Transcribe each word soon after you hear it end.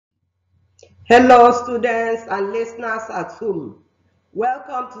Hello, students and listeners at home.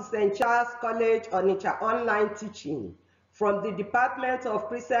 Welcome to St. Charles College Onitsha online teaching from the Department of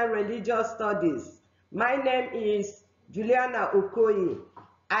Christian Religious Studies. My name is Dr Okoye.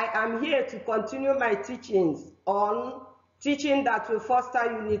 I am here to continue my teachings on teaching that will foster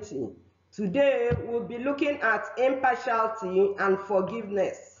unity. Today, we'll be looking at impartiality and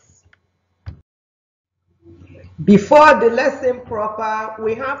forgiveness. Before the lesson proper,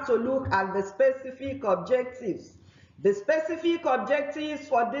 we have to look at the specific objectives. The specific objectives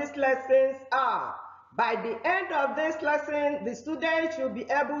for these lessons are, by the end of this lesson, the student should be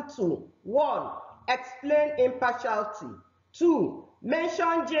able to 1. Explain impartiality. 2.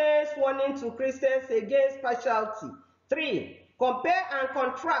 Mention James' warning to Christians against partiality. 3. Compare and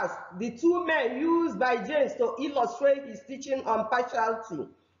contrast the two men used by James to illustrate his teaching on partiality.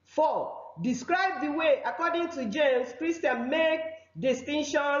 4. Describe the way, according to James, Christians make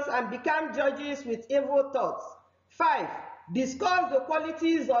distinctions and become judges with evil thoughts. 5. Discuss the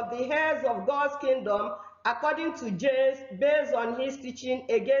qualities of the heirs of God's kingdom, according to James, based on his teaching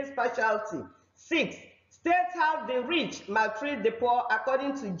against partiality. 6. State how the rich maltreat the poor,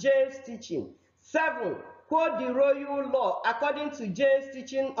 according to James' teaching. 7. Quote the royal law, according to James'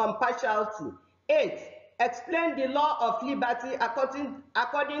 teaching on partiality. 8. Explain the law of liberty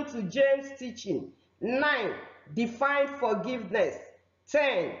according to James' teaching. 9. Define forgiveness.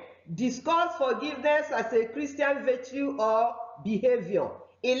 10. Discuss forgiveness as a Christian virtue or behavior.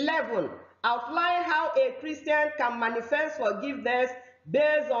 11. Outline how a Christian can manifest forgiveness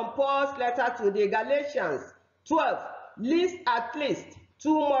based on Paul's letter to the Galatians. 12. List at least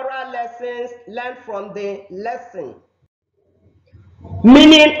 2 moral lessons learned from the lesson.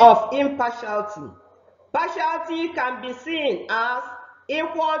 Meaning of impartiality. Partiality can be seen as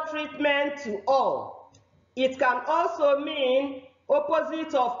equal treatment to all. It can also mean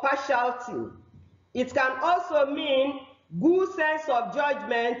opposite of partiality. It can also mean good sense of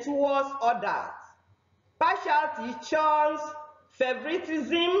judgment towards others. Partiality shows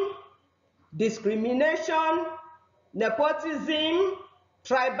favoritism, discrimination, nepotism,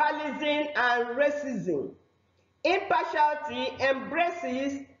 tribalism, and racism. Impartiality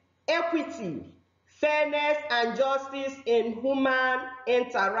embraces equity, fairness, and justice in human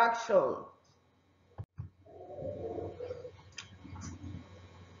interaction.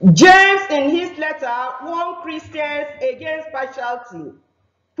 James, in his letter, warned Christians against partiality,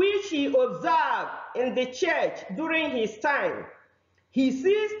 which he observed in the church during his time. He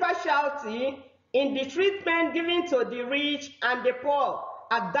sees partiality in the treatment given to the rich and the poor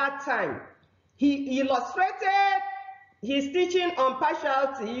at that time. He illustrated his teaching on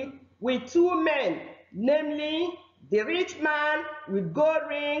partiality with 2 men, namely the rich man with gold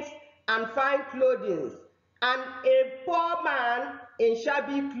rings and fine clothing, and a poor man in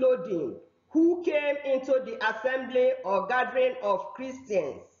shabby clothing, who came into the assembly or gathering of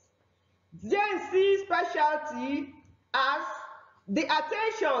Christians. James sees partiality as the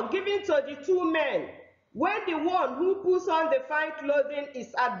attention given to the 2 men when the one who puts on the fine clothing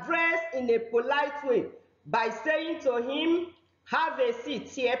is addressed in a polite way by saying to him, "Have a seat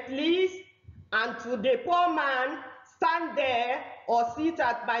here, please," and to the poor man, "Stand there or sit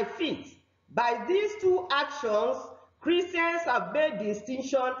at my feet." By these 2 actions, Christians have made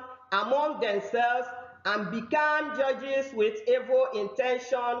distinction among themselves and become judges with evil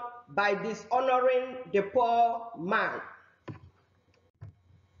intention by dishonoring the poor man.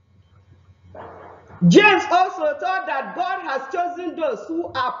 James also taught that God has chosen those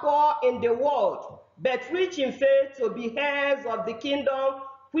who are poor in the world, but rich in faith, to be heirs of the kingdom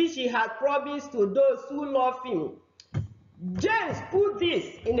which he had promised to those who love him. James put this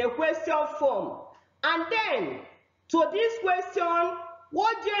in a question form, and then to this question,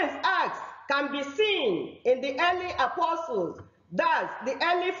 what James asked can be seen in the early apostles, that's the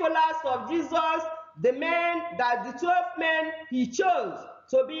early followers of Jesus, the 12 men he chose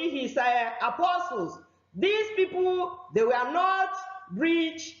to be his apostles. These people, they were not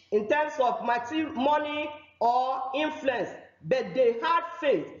rich in terms of money or influence, but they had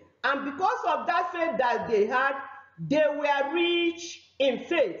faith. And because of that faith that they had, they were rich in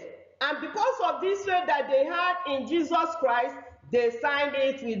faith. And because of this faith that they had in Jesus Christ, they signed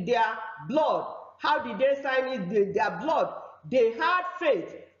it with their blood. How did they sign it with their blood? They had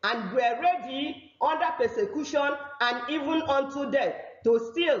faith and were ready under persecution and even unto death to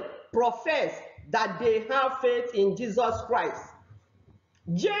still profess that they have faith in Jesus Christ.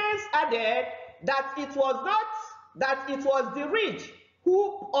 James added that it was the rich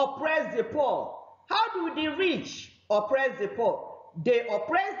who oppressed the poor. How do the rich oppress the poor? They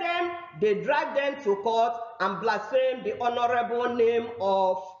oppress them, they drag them to court and blaspheme the honorable name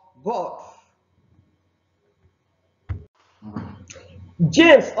of God.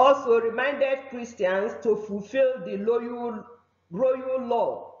 James also reminded Christians to fulfill the royal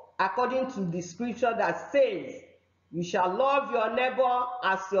law according to the scripture that says, "You shall love your neighbor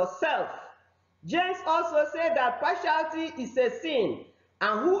as yourself." James also said that partiality is a sin,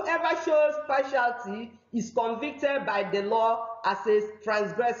 and whoever shows partiality is convicted by the law as a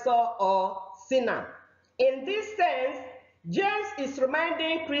transgressor or sinner. In this sense, James is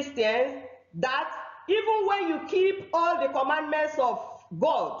reminding Christians that even when you keep all the commandments of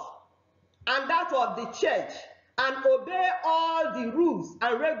God and that of the church and obey all the rules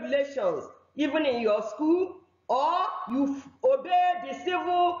and regulations, even in your school, or you obey the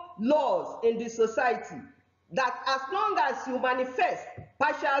civil laws in the society, that as long as you manifest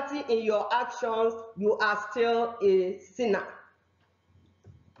partiality in your actions, you are still a sinner.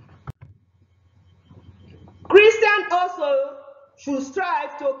 Christians also should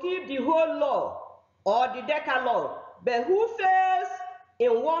strive to keep the whole law or the Decalogue, but who fails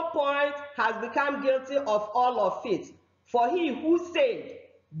in one point has become guilty of all of it. For he who said,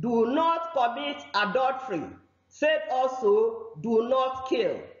 "Do not commit adultery," said also, "Do not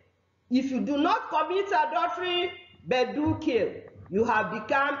kill." If you do not commit adultery but do kill, you have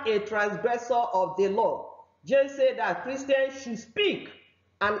become a transgressor of the law. James said that Christians should speak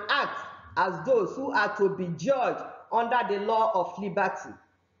and act as those who are to be judged under the law of liberty.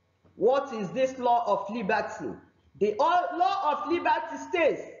 What is this law of liberty? The law of liberty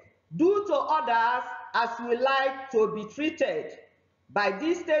states, "Do to others as you like to be treated." By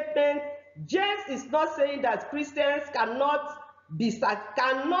this statement, James is not saying that Christians cannot be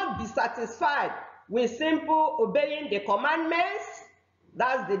satisfied with simple obeying the commandments,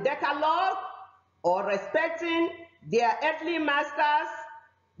 that's the Decalogue, or respecting their earthly masters,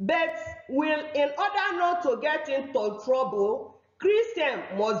 but in order not to get into trouble, Christians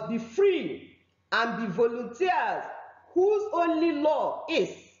must be free and be volunteers whose only law is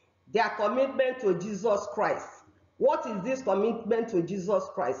their commitment to Jesus Christ. What is this commitment to Jesus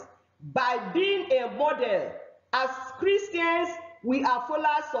Christ? By being a model. As Christians, we are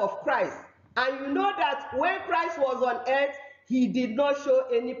followers of Christ. And you know that when Christ was on earth, he did not show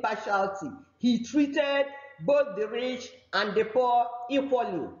any partiality. He treated both the rich and the poor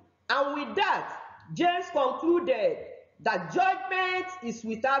equally. And with that, James concluded that judgment is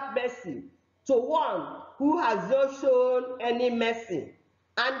without mercy to one who has not shown any mercy.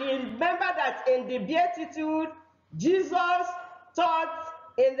 And remember that in the Beatitude, Jesus taught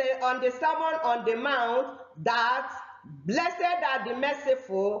on the Sermon on the Mount that blessed are the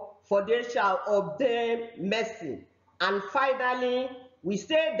merciful, for they shall obtain mercy. And finally, we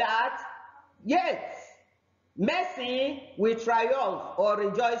say that, yet, mercy will triumph or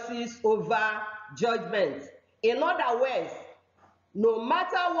rejoices over judgment. In other words, no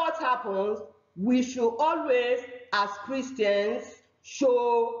matter what happens, we should always, as Christians,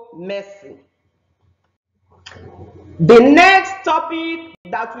 show mercy. The next topic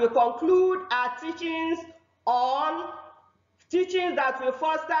that will conclude our teachings that will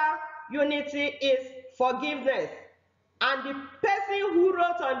foster unity is forgiveness. And the person who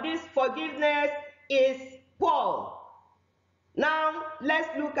wrote on this forgiveness is Paul. Now,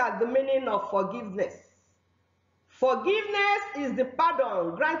 let's look at the meaning of forgiveness. Forgiveness is the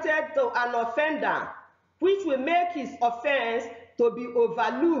pardon granted to an offender, which will make his offense to be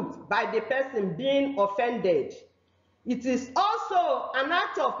overlooked by the person being offended. It is also an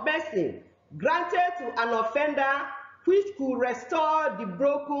act of mercy granted to an offender, which could restore the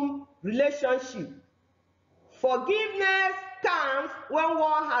broken relationship. Forgiveness comes when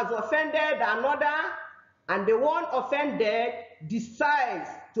one has offended another and the one offended decides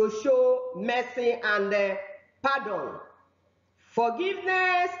to show mercy and pardon.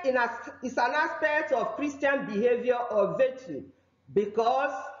 Forgiveness is an aspect of Christian behavior or virtue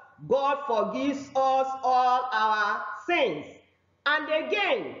because God forgives us all our sins. And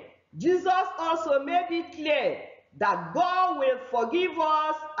again, Jesus also made it clear that God will forgive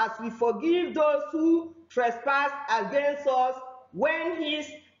us as we forgive those who trespass against us when his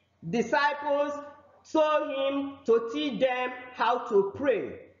disciples told him to teach them how to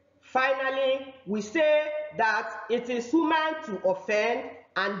pray. Finally, we say that it is human to offend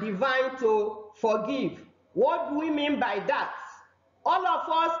and divine to forgive. What do we mean by that? All of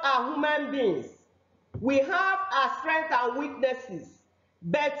us are human beings. We have our strengths and weaknesses.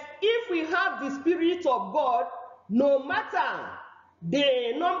 But if we have the Spirit of God, no matter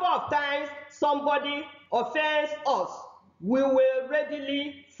the number of times somebody offends us, we will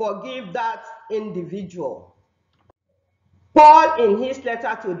readily forgive that individual. Paul, in his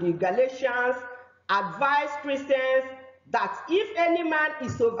letter to the Galatians, advised Christians that if any man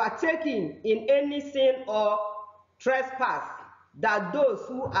is overtaken in any sin or trespass, that those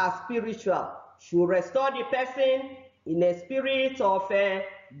who are spiritual should restore the person in a spirit of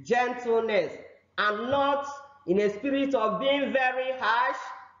gentleness, and not in a spirit of being very harsh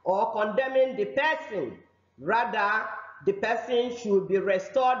or condemning the person. Rather, the person should be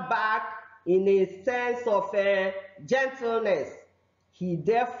restored back in a sense of gentleness. He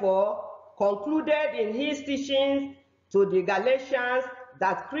therefore concluded in his teachings to the Galatians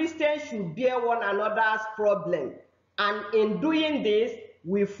that Christians should bear one another's problem, and in doing this,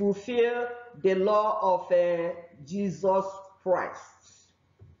 we fulfill the law of Jesus Christ.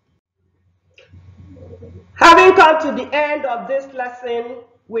 Having come to the end of this lesson,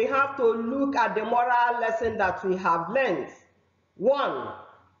 we have to look at the moral lesson that we have learned. One,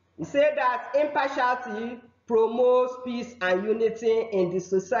 we say that impartiality promotes peace and unity in the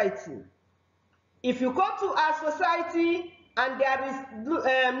society. If you come to our society and there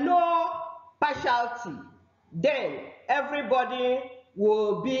is no partiality, then everybody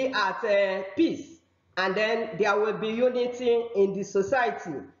will be at peace, and then there will be unity in the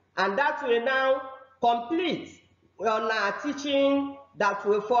society, and that will now complete on our teaching that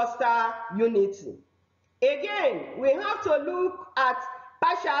will foster unity. Again, we have to look at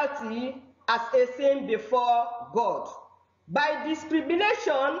partiality as a sin before God. By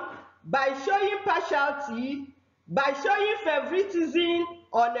discrimination, by showing partiality, by showing favoritism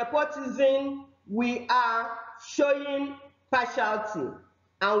or nepotism, we are showing partiality.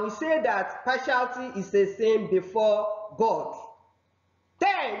 And we say that partiality is a sin before God.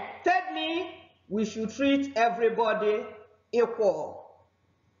 Then, thirdly, we should treat everybody equal.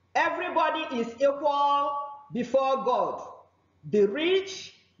 Everybody is equal before God. The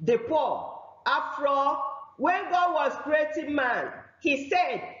rich, the poor. After all, when God was creating man, he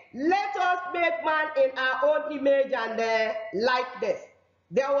said, let us make man in our own image and likeness.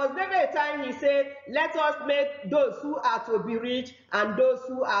 There was never a time he said, let us make those who are to be rich and those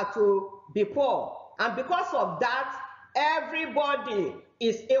who are to be poor. And because of that, everybody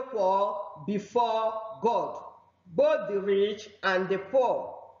is equal before God, both the rich and the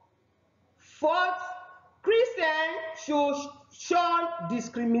poor. Fourth, Christians should shun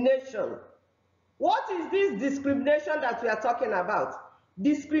discrimination. What is this discrimination that we are talking about?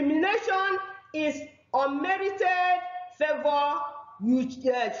 Discrimination is unmerited favor you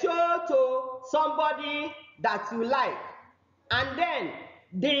show to somebody that you like, and then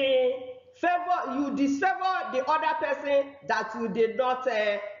you disfavor the other person that you did not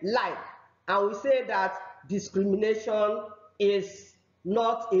like, and we say that discrimination is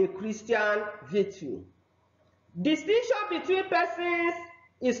not a Christian virtue. Distinction between persons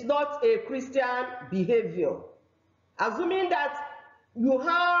is not a Christian behavior. Assuming that you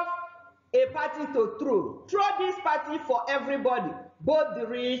have a party to throw this party for everybody, both the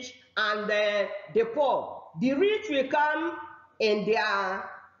rich and the poor. The rich will come in their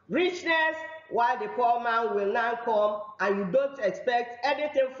richness, while the poor man will now come, and you don't expect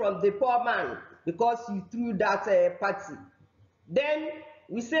anything from the poor man because you threw that party. Then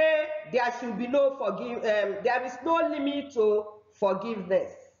we say there should be no there is no limit to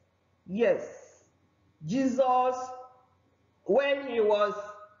forgiveness. Yes, Jesus, when he was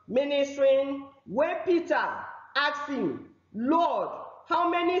ministering, when Peter asked him, Lord, how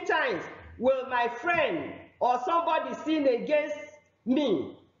many times will my friend or somebody sin against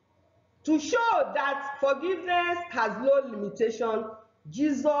me? To show that forgiveness has no limitation,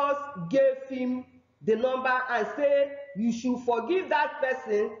 Jesus gave him the number and said, you should forgive that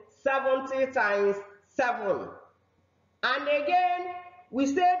person 70 times 7. And again, we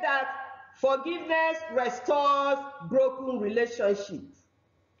say that forgiveness restores broken relationships.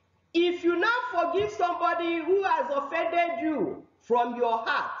 If you now forgive somebody who has offended you from your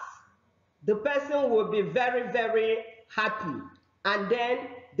heart, the person will be very, very happy. And then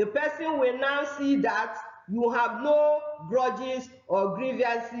the person will now see that you have no grudges or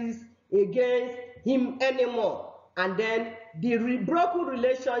grievances against him anymore. And then the broken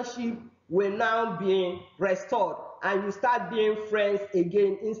relationship will now be restored, and you start being friends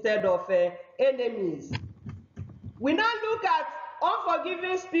again instead of enemies. We now look at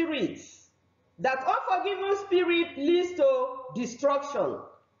unforgiving spirits. That unforgiving spirit leads to destruction.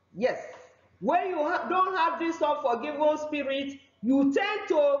 Yes, when you don't have this unforgiving spirit, you tend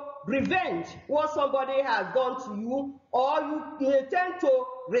to revenge what somebody has done to you, or you tend to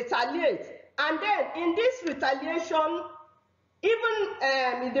retaliate. And then in this retaliation,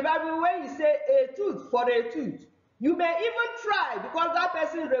 even in the Bible, when you say a tooth for a tooth, you may even try, because that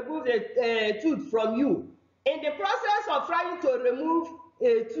person removed a tooth from you. In the process of trying to remove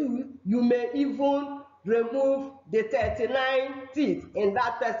a tooth, you may even remove the 39 teeth in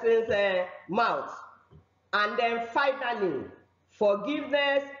that person's mouth. And then finally,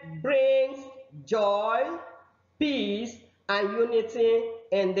 Forgiveness brings joy, peace, and unity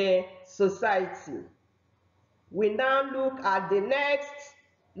in the society. We now look at the next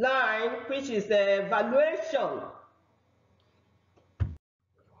line, which is the evaluation.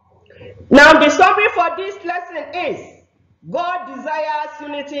 Now, the summary for this lesson is, God desires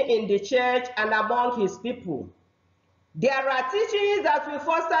unity in the church and among his people. There are teachings that will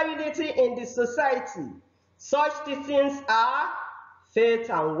foster unity in the society. Such teachings are faith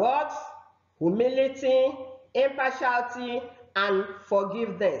and works, humility, impartiality, and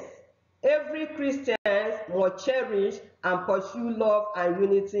forgiveness. Every Christian must cherish and pursue love and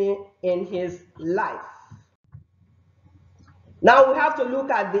unity in his life. Now we have to look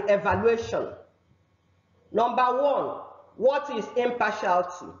at the evaluation. Number 1, what is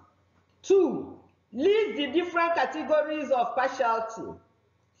impartiality? 2, list the different categories of partiality.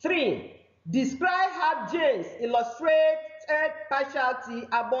 3, describe how James illustrated partiality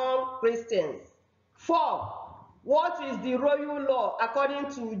among Christians. 4, what is the royal law according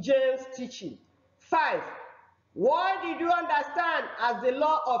to James' teaching? 5, what did you understand as the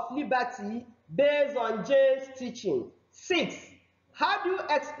law of liberty based on James' teaching? 6, how do you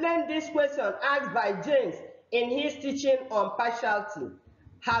explain this question asked by James in his teaching on partiality?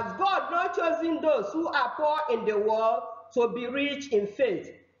 Has God not chosen those who are poor in the world to be rich in faith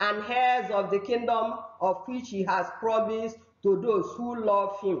and heirs of the kingdom of which he has promised to those who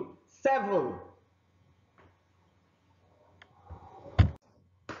love him? 7,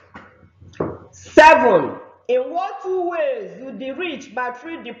 in what 2 ways do the rich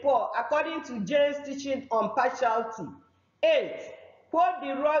maltreat the poor according to James' teaching on partiality? 8, quote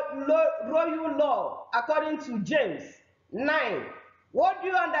the royal law according to James. 9, what do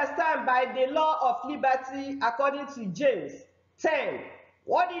you understand by the law of liberty according to James? 10,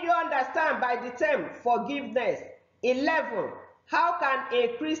 what did you understand by the term forgiveness? 11, how can a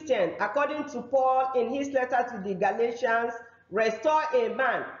Christian, according to Paul in his letter to the Galatians, restore a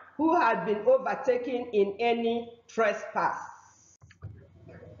man who had been overtaken in any trespass?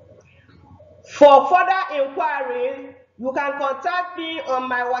 For further inquiry, you can contact me on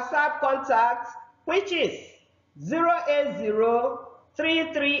my WhatsApp contact, which is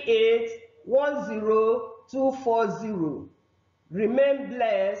 080-338-10240. Remain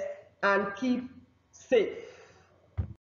blessed and keep safe.